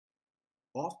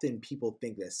Often people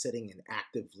think that setting an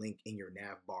active link in your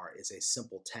navbar is a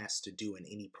simple task to do in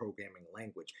any programming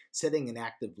language. Setting an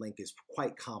active link is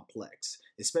quite complex,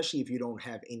 especially if you don't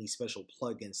have any special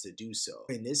plugins to do so.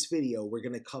 In this video, we're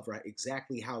going to cover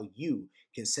exactly how you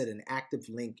can set an active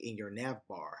link in your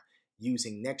navbar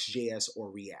using Next.js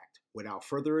or React. Without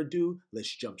further ado,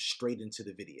 let's jump straight into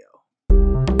the video.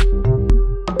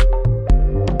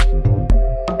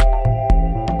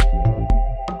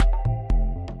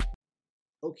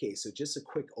 Okay, so just a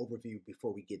quick overview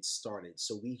before we get started.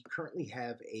 So we currently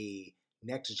have a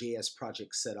Next.js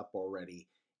project set up already,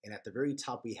 and at the very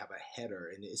top we have a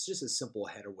header, and it's just a simple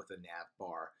header with a nav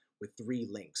bar with 3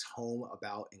 links: home,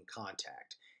 about, and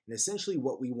contact. And essentially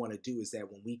what we want to do is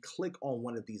that when we click on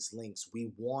one of these links,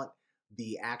 we want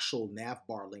the actual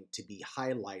navbar link to be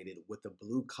highlighted with a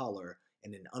blue color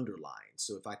and an underline.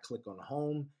 So if I click on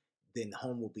home, then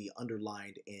home will be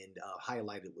underlined and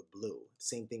highlighted with blue.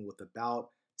 Same thing with about,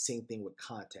 same thing with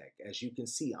contact. As you can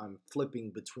see, I'm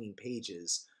flipping between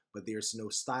pages, but there's no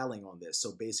styling on this.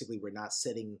 So basically we're not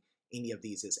setting any of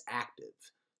these as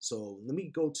active. So let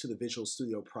me go to the Visual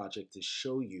Studio project to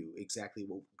show you exactly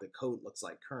what the code looks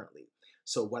like currently.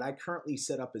 So what I currently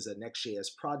set up is a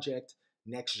Next.js project,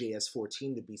 Next.js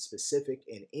 14 to be specific,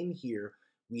 and in here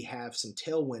we have some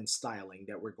Tailwind styling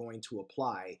that we're going to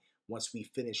apply once we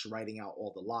finish writing out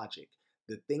all the logic.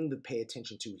 The thing to pay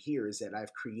attention to here is that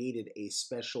I've created a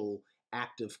special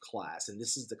active class, and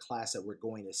this is the class that we're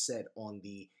going to set on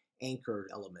the anchored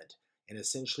element. And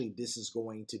essentially this is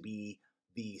going to be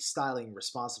the styling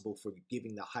responsible for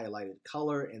giving the highlighted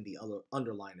color and the other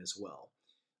underline as well.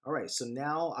 All right, so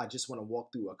now I just want to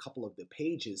walk through a couple of the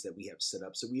pages that we have set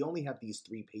up. So we only have these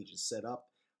 3 pages set up: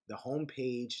 the home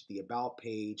page, the about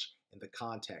page, and the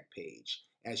contact page,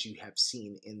 as you have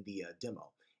seen in the demo.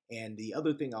 And the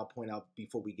other thing I'll point out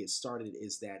before we get started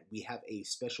is that we have a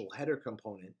special header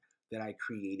component that I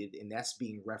created, and that's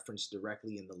being referenced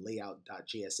directly in the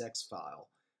layout.jsx file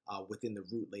within the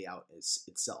root layout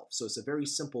itself. So it's a very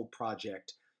simple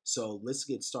project. So let's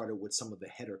get started with some of the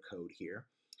header code here.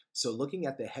 So looking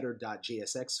at the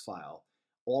header.jsx file,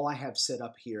 all I have set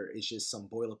up here is just some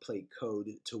boilerplate code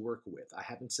to work with. I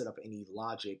haven't set up any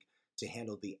logic to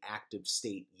handle the active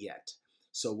state yet.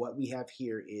 So what we have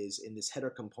here is, in this header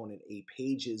component, a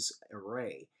pages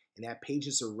array, and that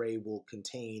pages array will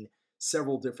contain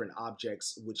several different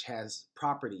objects which has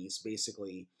properties,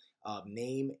 basically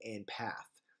name and path.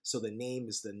 So the name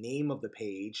is the name of the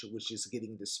page, which is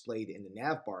getting displayed in the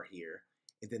navbar here,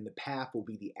 and then the path will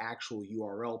be the actual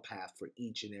URL path for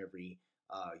each and every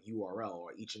URL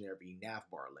or each and every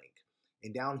navbar link.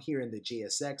 And down here in the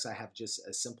JSX, I have just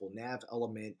a simple nav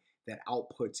element that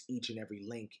outputs each and every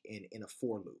link in a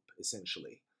for loop,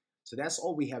 essentially. So that's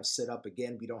all we have set up.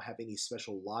 Again, we don't have any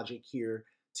special logic here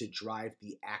to drive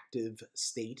the active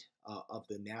state of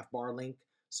the navbar link.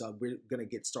 So we're going to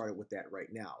get started with that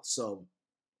right now. So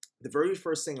the very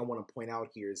first thing I want to point out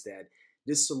here is that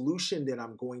this solution that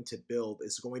I'm going to build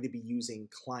is going to be using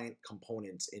client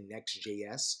components in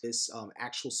Next.js. This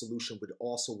actual solution would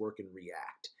also work in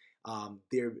React.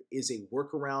 There is a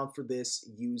workaround for this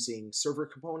using server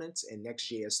components in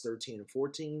Next.js 13 and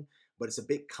 14, but it's a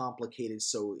bit complicated.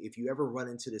 So if you ever run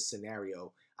into this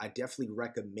scenario, I definitely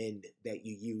recommend that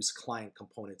you use client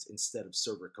components instead of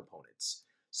server components.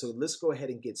 So let's go ahead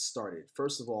and get started.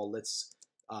 First of all, let's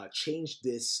change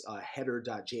this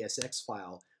header.jsx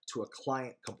file to a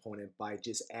client component by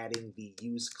just adding the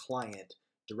use client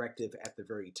directive at the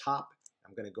very top.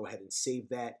 I'm going to go ahead and save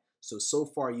that. So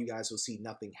far you guys will see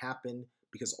nothing happen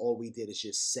because all we did is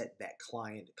just set that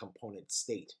client component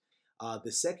state.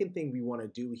 The second thing we want to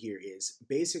do here is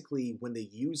basically when the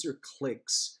user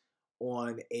clicks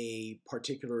on a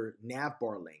particular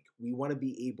navbar link, we want to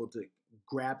be able to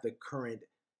grab the current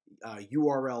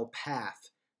URL path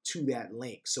to that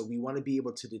link. So we want to be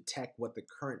able to detect what the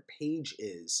current page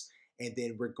is, and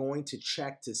then we're going to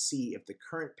check to see if the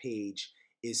current page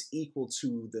is equal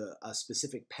to the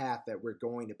specific path that we're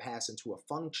going to pass into a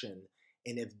function.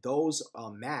 And if those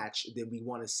match, then we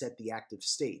want to set the active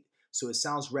state. So it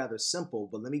sounds rather simple,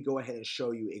 but let me go ahead and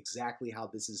show you exactly how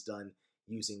this is done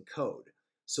using code.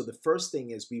 So the first thing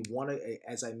is we want to,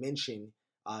 as I mentioned,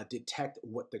 detect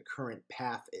what the current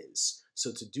path is.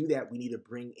 So to do that, we need to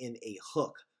bring in a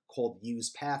hook called use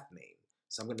path name.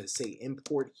 So I'm going to say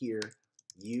import here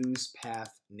use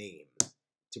path name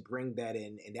to bring that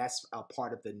in, and that's a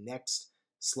part of the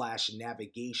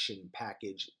next/navigation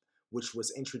package, which was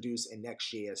introduced in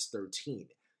Next.js 13.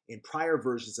 In prior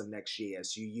versions of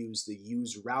Next.js, you use the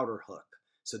use router hook.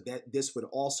 So that this would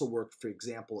also work, for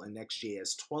example, in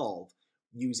Next.js 12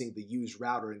 using the use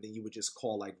router, and then you would just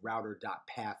call like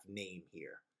router.path name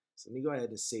here. So let me go ahead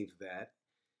and save that.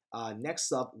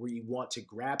 Next up, we want to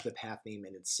grab the path name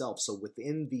in itself. So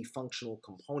within the functional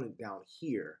component down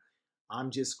here, I'm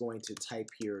just going to type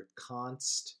here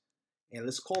const, and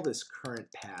let's call this current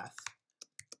path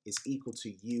is equal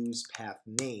to use path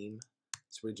name.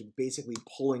 So we're basically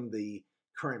pulling the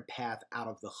current path out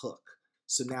of the hook.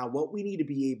 So now what we need to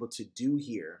be able to do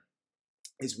here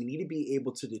is we need to be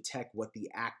able to detect what the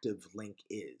active link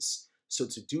is. So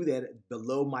to do that,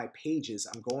 below my pages,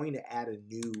 I'm going to add a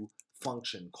new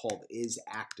function called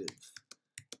isActive.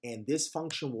 And this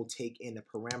function will take in a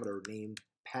parameter named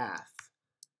path.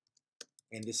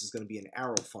 And this is going to be an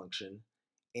arrow function.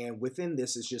 And within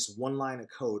this is just one line of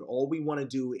code. All we want to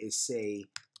do is say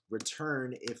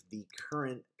return if the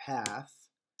current path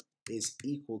is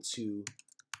equal to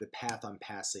the path I'm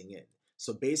passing in.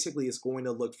 So basically it's going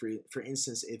to look for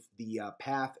instance, if the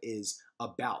path is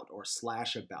about or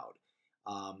 /about.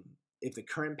 If the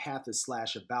current path is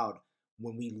 /about,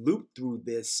 when we loop through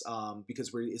this,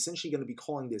 because we're essentially going to be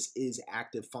calling this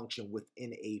isActive function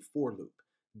within a for loop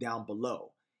down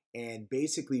below. And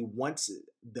basically once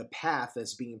the path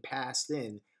that's being passed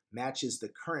in matches the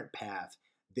current path,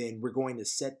 then we're going to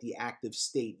set the active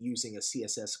state using a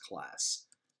CSS class.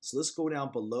 So let's go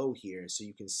down below here so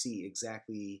you can see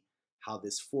exactly how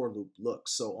this for loop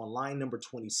looks. So on line number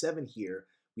 27 here,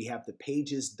 we have the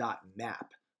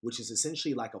pages.map, which is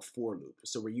essentially like a for loop.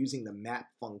 So we're using the map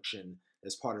function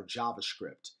as part of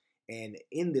JavaScript. And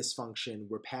in this function,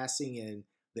 we're passing in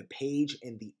the page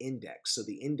and the index. So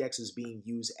the index is being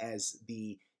used as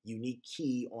the unique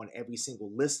key on every single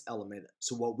list element.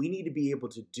 So what we need to be able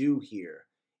to do here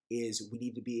is we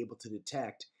need to be able to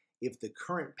detect if the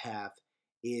current path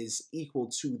is equal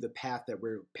to the path that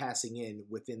we're passing in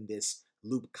within this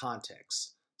loop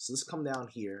context. So let's come down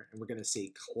here and we're going to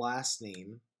say class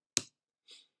name,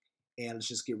 and let's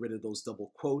just get rid of those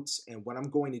double quotes. And what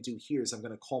I'm going to do here is I'm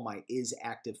going to call my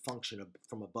isActive function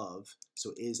from above.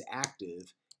 So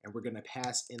isActive, and we're going to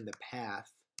pass in the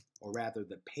path, or rather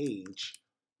the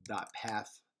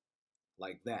page.path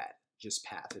like that. Just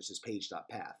path, it's just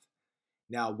page.path.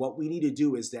 Now what we need to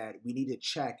do is that we need to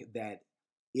check that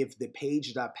if the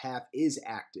page.path is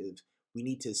active, we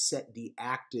need to set the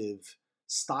active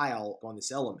style on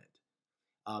this element.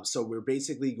 So we're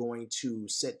basically going to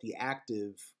set the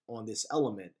active on this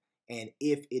element, and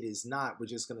if it is not, we're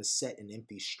just going to set an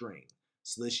empty string.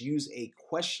 So let's use a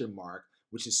question mark,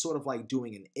 which is sort of like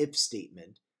doing an if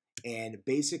statement. And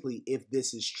basically, if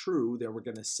this is true, then we're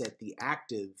going to set the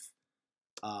active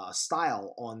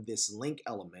style on this link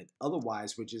element.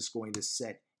 Otherwise, we're just going to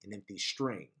set an empty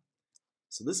string.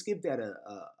 So let's give that a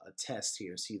test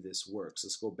here, see if this works.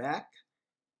 Let's go back.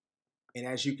 And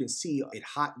as you can see, it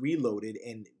hot reloaded,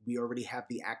 and we already have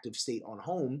the active state on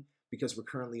home because we're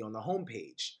currently on the home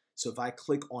page. So if I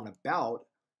click on about,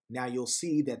 now you'll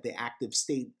see that the active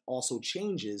state also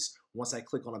changes once I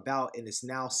click on about, and it's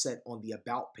now set on the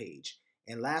about page.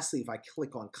 And lastly, if I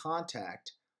click on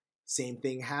contact, same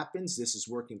thing happens. This is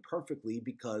working perfectly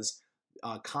because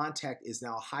contact is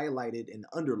now highlighted and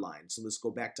underlined. So let's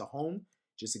go back to home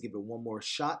just to give it one more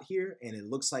shot here, and it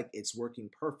looks like it's working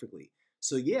perfectly.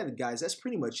 So yeah, guys, that's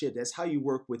pretty much it. That's how you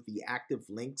work with the active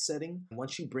link setting.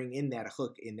 Once you bring in that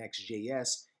hook in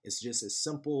Next.js, it's just a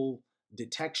simple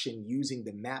detection using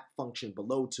the map function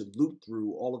below to loop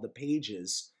through all of the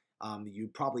pages. You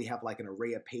probably have like an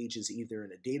array of pages either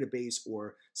in a database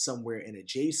or somewhere in a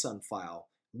JSON file.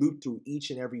 Loop through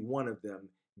each and every one of them,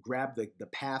 grab the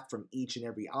path from each and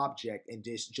every object, and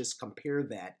just compare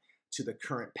that to the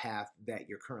current path that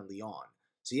you're currently on.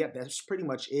 So yeah, that's pretty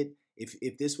much it.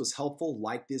 If this was helpful,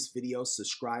 like this video,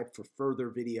 subscribe for further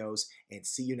videos, and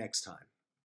see you next time.